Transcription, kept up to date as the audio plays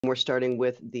We're starting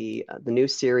with the new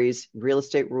series, Real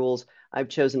Estate Rules. I've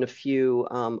chosen a few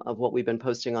of what we've been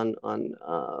posting on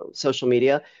social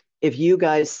media. If you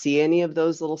guys see any of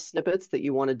those little snippets that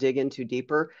you want to dig into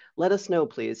deeper, let us know,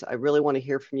 please. I really want to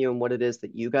hear from you and what it is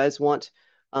that you guys want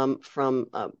from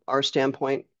our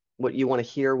standpoint, what you want to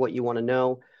hear, what you want to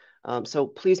know. So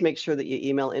please make sure that you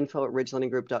email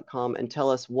info@ridgelendinggroup.com and tell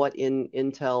us what in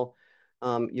Intel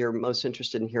you're most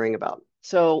interested in hearing about.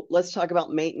 So let's talk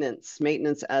about maintenance.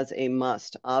 Maintenance as a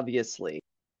must, obviously.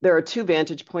 There are two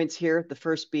vantage points here. The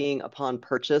first being upon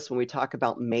purchase. When we talk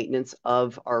about maintenance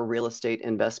of our real estate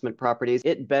investment properties,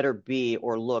 it better be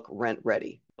or look rent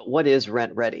ready. But what is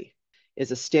rent ready?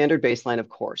 Is a standard baseline, of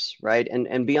course, right?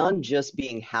 And beyond just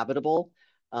being habitable,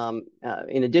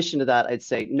 in addition to that, I'd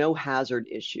say no hazard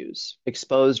issues,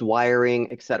 exposed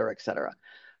wiring, et cetera, et cetera.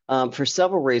 For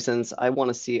several reasons, I want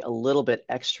to see a little bit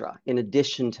extra in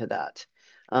addition to that.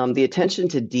 The attention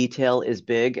to detail is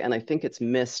big, and I think it's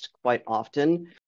missed quite often.